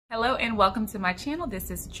Hello and welcome to my channel.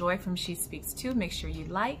 This is Joy from She Speaks Too. Make sure you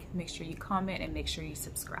like, make sure you comment, and make sure you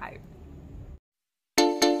subscribe.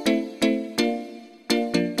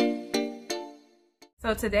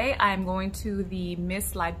 So today I'm going to the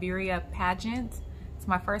Miss Liberia pageant. It's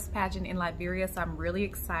my first pageant in Liberia, so I'm really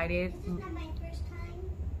excited. It's not my first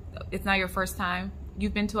time. It's not your first time?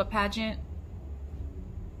 You've been to a pageant?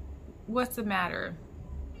 What's the matter?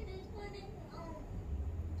 It is what it is.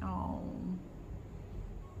 Oh.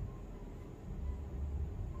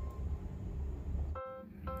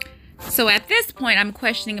 So at this point, I'm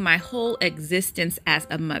questioning my whole existence as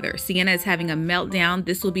a mother. Sienna is having a meltdown.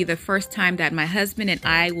 This will be the first time that my husband and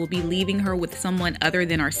I will be leaving her with someone other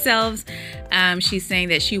than ourselves. She's saying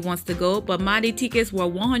that she wants to go, but Madi tickets were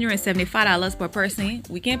 $175 per person.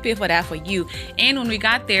 We can't pay for that for you. And when we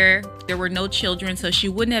got there, there were no children, so she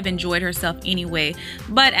wouldn't have enjoyed herself anyway.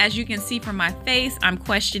 But as you can see from my face, I'm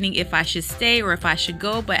questioning if I should stay or if I should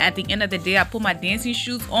go. But at the end of the day, I put my dancing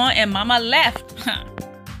shoes on and mama left.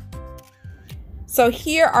 So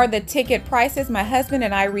here are the ticket prices. My husband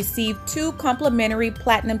and I received 2 complimentary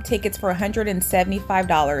platinum tickets for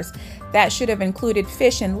 $175. That should have included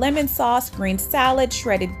fish and lemon sauce, green salad,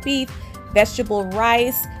 shredded beef, vegetable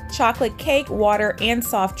rice, chocolate cake, water, and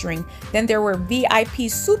soft drink. Then there were VIP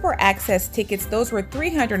super access tickets. Those were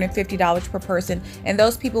 $350 per person, and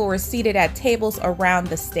those people were seated at tables around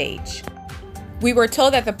the stage. We were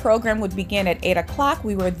told that the program would begin at 8 o'clock.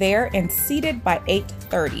 We were there and seated by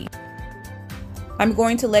 8:30. I'm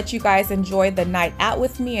going to let you guys enjoy the night out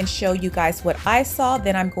with me and show you guys what I saw.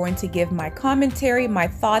 Then I'm going to give my commentary, my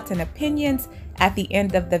thoughts and opinions at the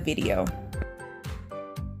end of the video.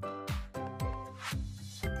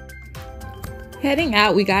 Heading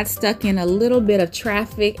out, we got stuck in a little bit of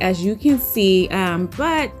traffic, as you can see,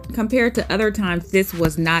 but compared to other times, this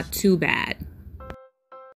was not too bad.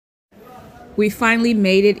 We finally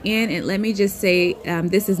made it in, and let me just say,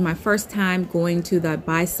 this is my first time going to the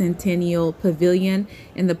Bicentennial Pavillion,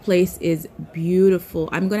 and the place is beautiful.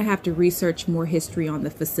 I'm going to have to research more history on the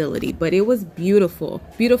facility, but it was beautiful,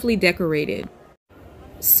 beautifully decorated.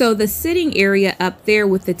 So the sitting area up there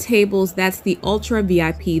with the tables, that's the Ultra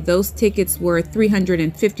VIP. Those tickets were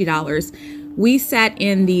 $350. We sat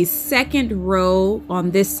in the second row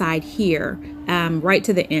on this side here, right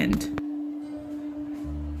to the end.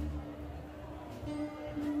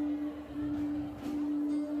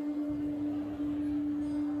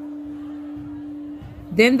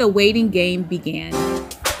 Then the waiting game began.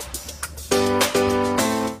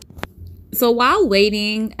 So while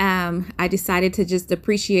waiting, I decided to just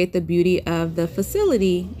appreciate the beauty of the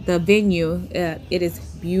facility, the venue. It is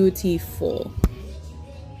beautiful.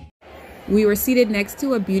 We were seated next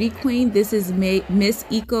to a beauty queen. This is Miss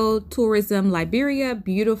Eco Tourism Liberia.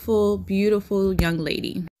 Beautiful, beautiful young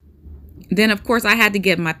lady. Then of course I had to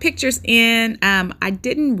get my pictures in. I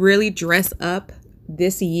didn't really dress up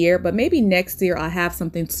this year, but maybe next year I'll have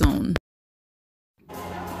something sewn.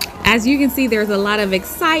 As you can see, there's a lot of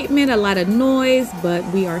excitement, a lot of noise, but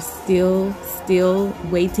we are still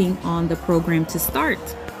waiting on the program to start.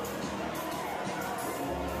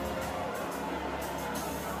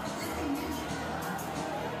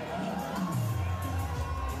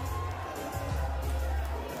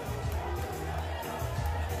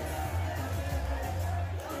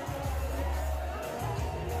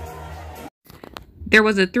 There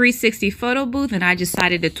was a 360 photo booth, and I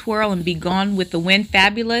decided to twirl and be gone with the wind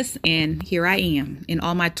fabulous, and here I am in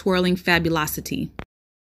all my twirling fabulosity.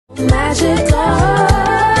 Magic,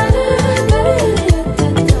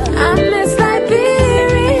 I miss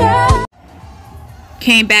Liberia.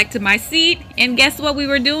 Came back to my seat, and guess what we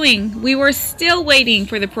were doing? We were still waiting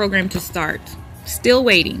for the program to start. Still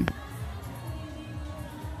waiting.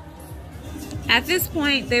 At this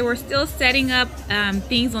point, they were still setting up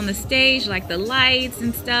things on the stage, like the lights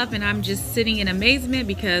and stuff, and I'm just sitting in amazement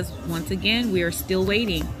because, once again, we are still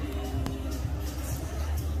waiting.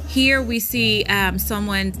 Here we see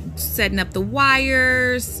someone setting up the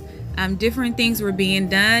wires, different things were being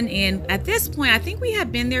done, and at this point, I think we have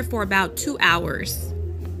been there for about 2 hours.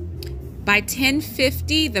 By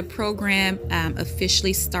 10:50, the program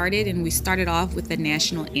officially started, and we started off with the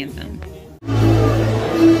national anthem.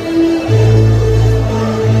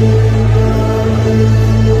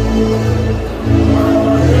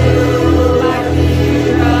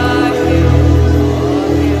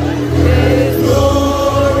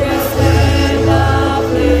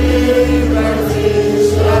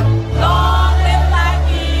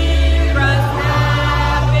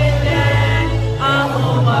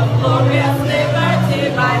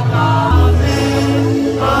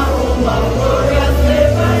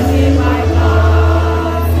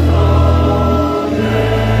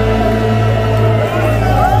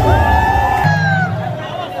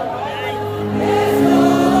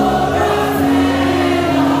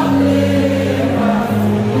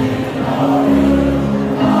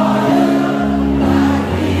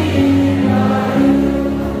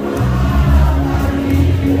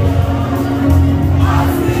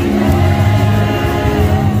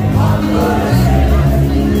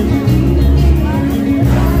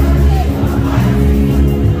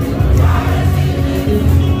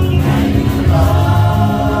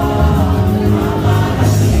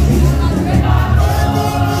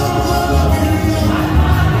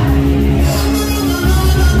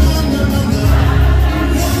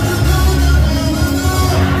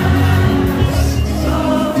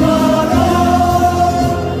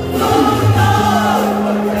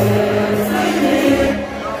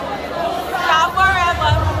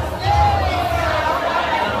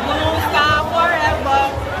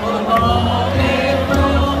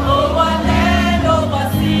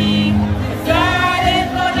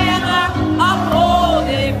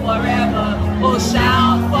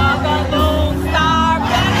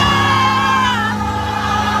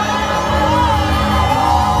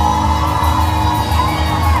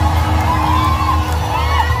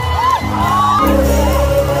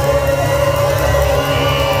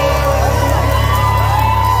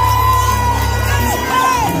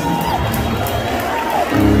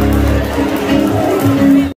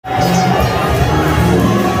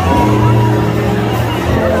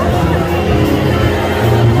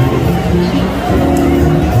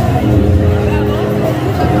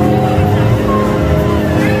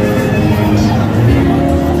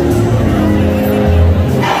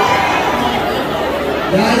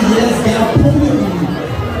 yes, God, put it on you.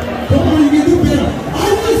 Come on, you can do better. Are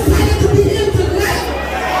you excited to be here tonight?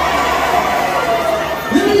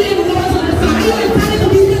 Let me hear the voice on the side. Are you excited to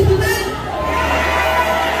be here tonight?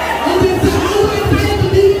 On this side, are you excited to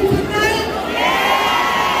be here tonight?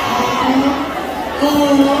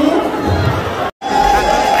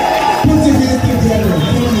 Put your hands together.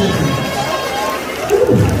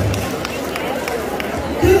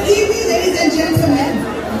 Good evening, ladies and gentlemen.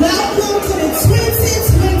 Welcome to the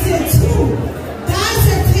 2022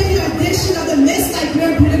 Bicentennial edition of the Miss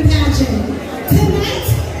Liberia Beauty Pageant. Tonight,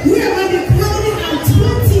 we are going to be crowning our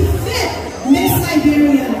 25th Miss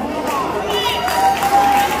Liberia.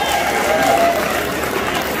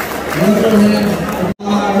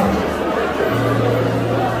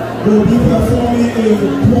 We'll be performing a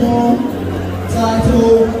poem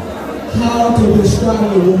titled How to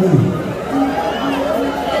Describe a Woman.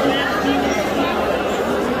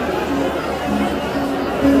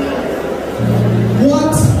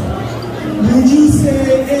 What would you say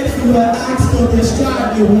if you were asked to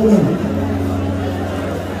describe a woman?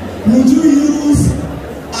 Would you use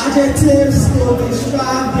adjectives to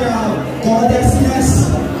describe their goddessness?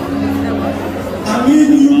 I mean,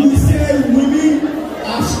 you would say women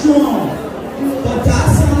are strong, but that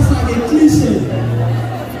sounds like a cliche.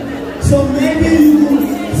 So maybe you could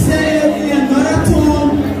say it in another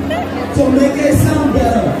tone to make it sound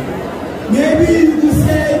better. Maybe you could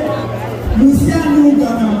say,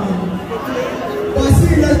 but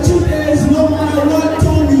see, the truth is, no matter what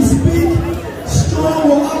tone you speak, strong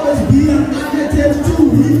will always be an adjective too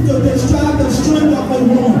weak to describe the strength of a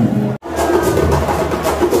woman.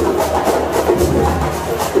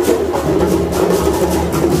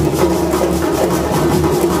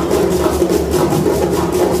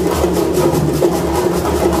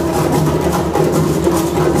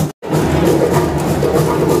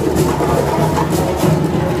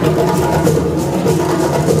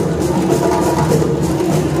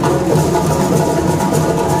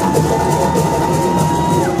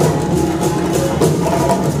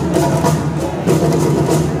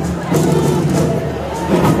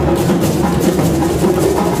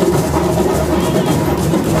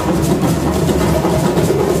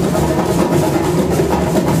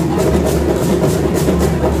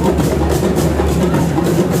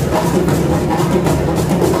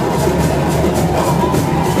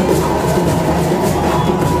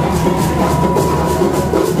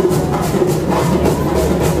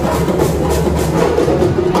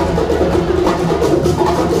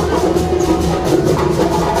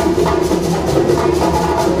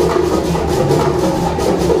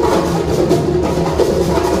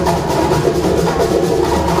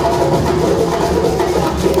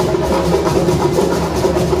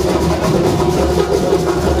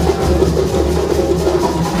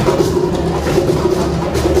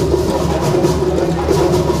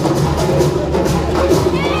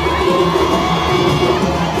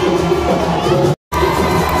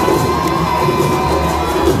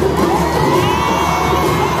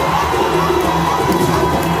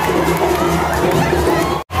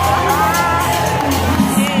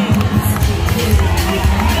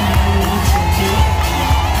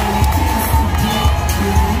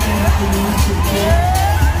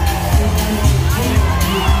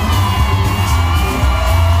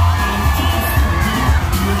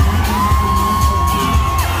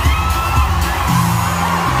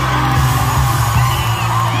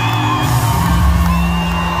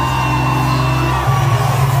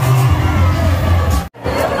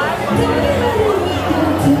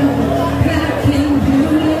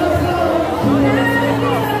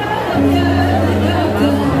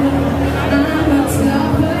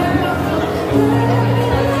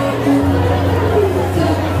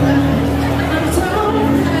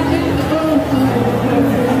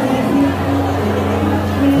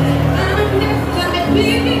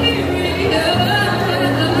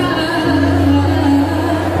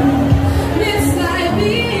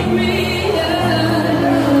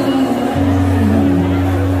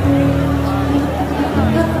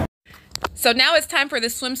 So now it's time for the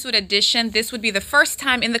swimsuit edition. This would be the first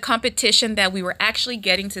time in the competition that we were actually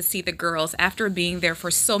getting to see the girls after being there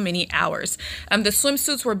for so many hours. The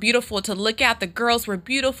swimsuits were beautiful to look at. The girls were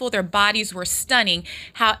beautiful. Their bodies were stunning.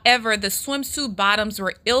 However, the swimsuit bottoms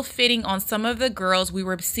were ill-fitting on some of the girls. We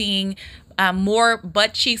were seeing more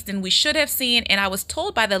butt cheeks than we should have seen, and I was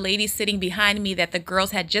told by the lady sitting behind me that the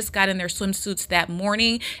girls had just gotten their swimsuits that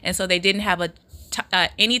morning, and so they didn't have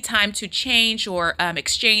any time to change or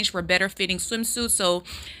exchange for better fitting swimsuits. So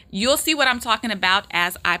you'll see what I'm talking about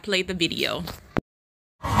as I play the video.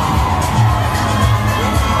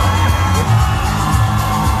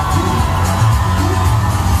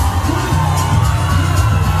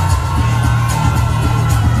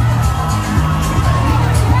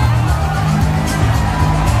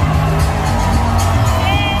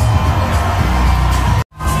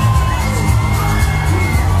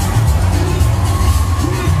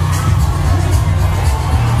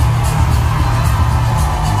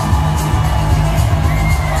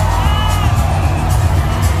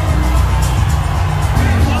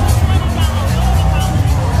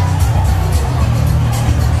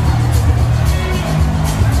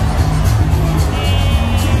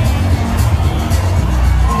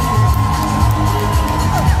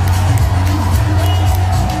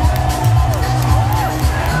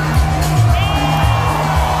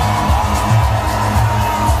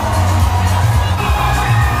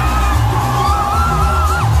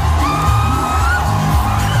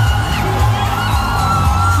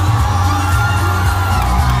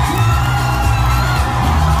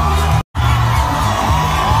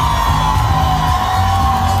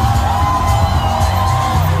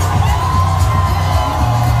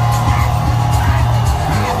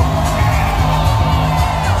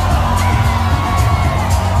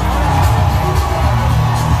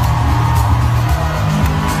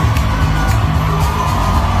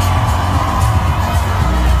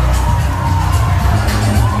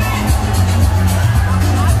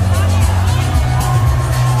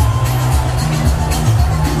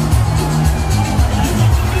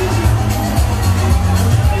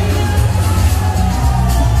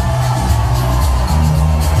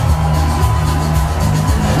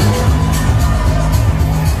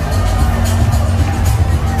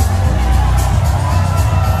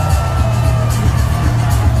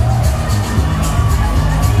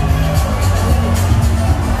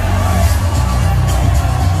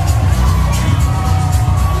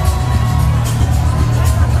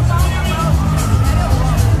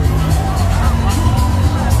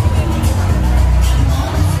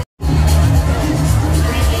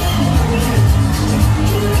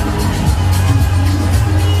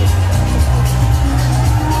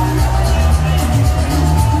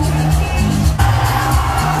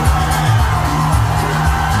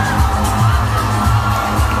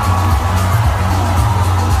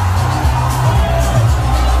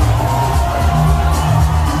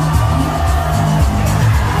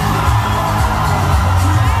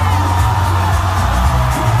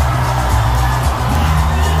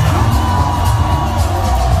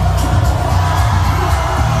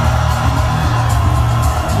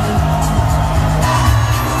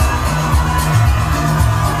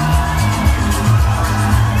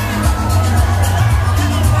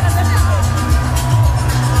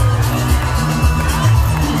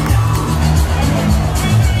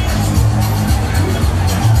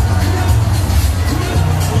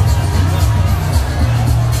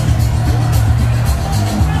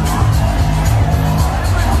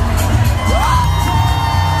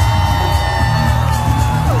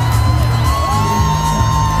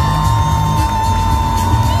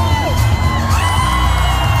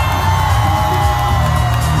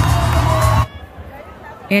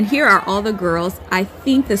 And here are all the girls. I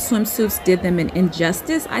think the swimsuits did them an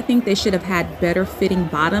injustice. I think they should have had better fitting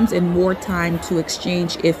bottoms and more time to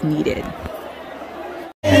exchange if needed.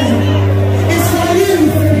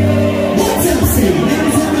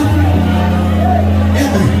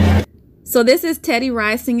 So this is Teddy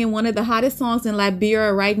Rice singing one of the hottest songs in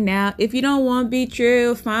Liberia right now. If you don't want to be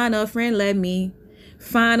true, find a friend, let me.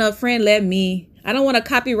 Find a friend, let me. I don't want a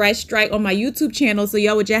copyright strike on my YouTube channel, so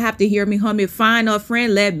y'all would just have to hear me hum it. Find a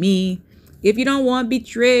friend, let me. If you don't want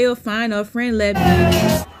betrayal, find a friend, let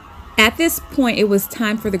me. At this point, it was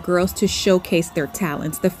time for the girls to showcase their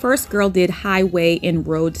talents. The first girl did highway and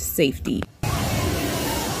road safety.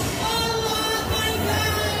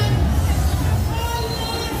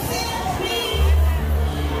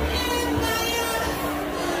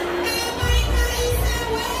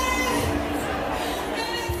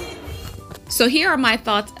 So here are my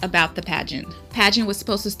thoughts about the pageant. Pageant was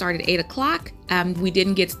supposed to start at 8 o'clock. We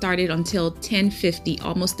didn't get started until 10:50,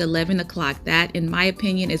 almost 11 o'clock. That, in my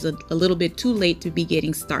opinion, is a little bit too late to be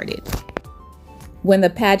getting started. When the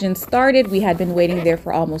pageant started, we had been waiting there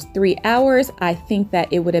for almost 3 hours. I think that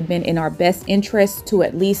it would have been in our best interest to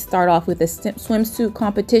at least start off with a swimsuit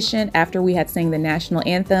competition after we had sang the national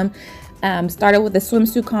anthem. Started with the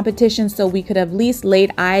swimsuit competition so we could have at least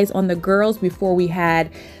laid eyes on the girls before we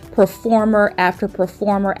had performer after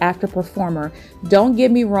performer after performer. Don't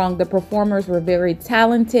get me wrong, the performers were very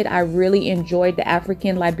talented. I really enjoyed the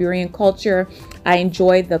African Liberian culture. I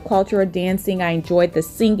enjoyed the culture of dancing. I enjoyed the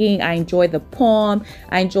singing. I enjoyed the poem.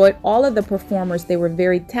 I enjoyed all of the performers. They were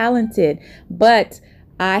very talented, but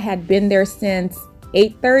I had been there since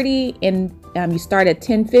 8:30 and you start at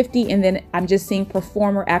 10:50, and then I'm just seeing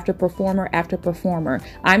performer after performer after performer.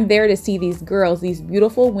 I'm there to see these girls, these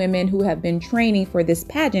beautiful women who have been training for this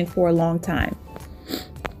pageant for a long time.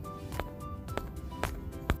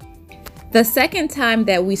 The second time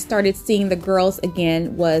that we started seeing the girls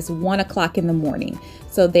again was 1 o'clock in the morning.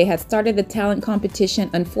 So they had started the talent competition.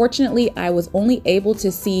 Unfortunately, I was only able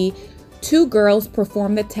to see 2 girls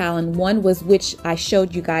perform the talent. One was which I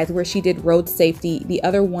showed you guys where she did road safety. The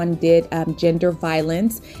other one did gender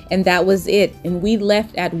violence, and that was it. And we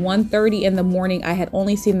left at 1:30 in the morning. I had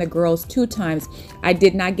only seen the girls 2 times. I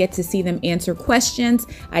did not get to see them answer questions.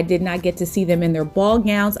 I did not get to see them in their ball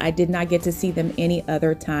gowns. I did not get to see them any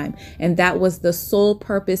other time. And that was the sole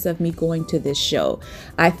purpose of me going to this show.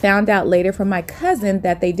 I found out later from my cousin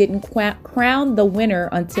that they didn't crown the winner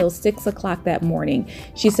until 6 o'clock that morning.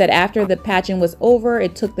 She said after the pageant was over,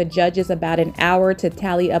 it took the judges about an hour to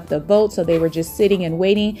tally up the votes, so they were just sitting and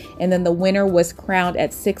waiting, and then the winner was crowned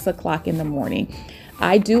at 6 o'clock in the morning.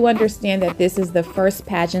 I do understand that this is the first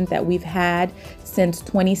pageant that we've had since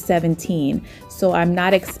 2017, so I'm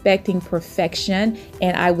not expecting perfection,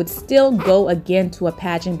 and I would still go again to a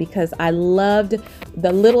pageant because I loved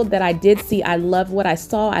the little that I did see. I loved what I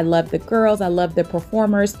saw. I loved the girls. I loved the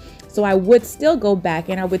performers. So I would still go back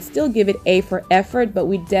and I would still give it A for effort, but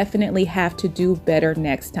we definitely have to do better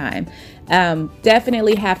next time.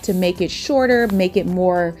 Definitely have to make it shorter, make it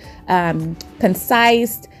more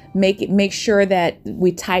concise, make sure that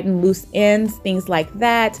we tighten loose ends, things like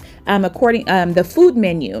that. The food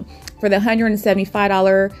menu for the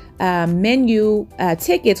 $175 menu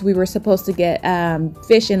tickets, we were supposed to get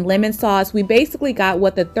fish and lemon sauce. We basically got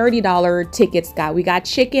what the $30 tickets got. We got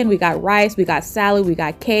chicken, we got rice, we got salad, we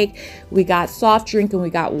got cake, we got soft drink, and we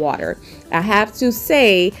got water. I have to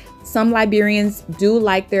say, some Liberians do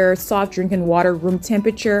like their soft drink and water room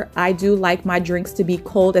temperature. I do like my drinks to be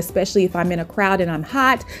cold, especially if I'm in a crowd and I'm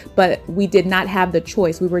hot, but we did not have the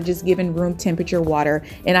choice. We were just given room temperature water,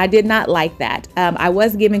 and I did not like that. I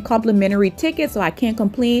was given complimentary tickets, so I can't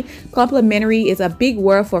complain. Complimentary is a big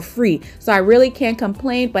word for free, so I really can't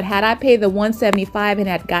complain, but had I paid the $175 and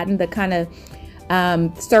had gotten the kind of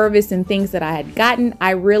service and things that I had gotten,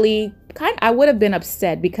 I would have been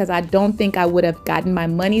upset because I don't think I would have gotten my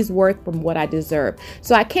money's worth from what I deserve.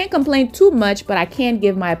 So I can't complain too much, but I can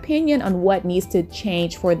give my opinion on what needs to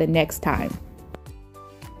change for the next time.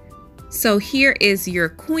 So here is your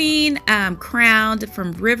queen crowned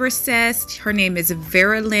from Riversest. Her name is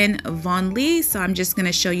Verilyn Von Lee. So I'm just going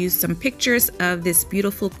to show you some pictures of this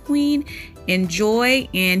beautiful queen. Enjoy,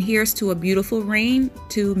 and here's to a beautiful reign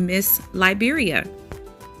to Miss Liberia.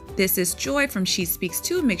 This is Joy from She Speaks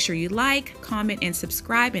Too. Make sure you like, comment, and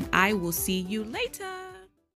subscribe, and I will see you later.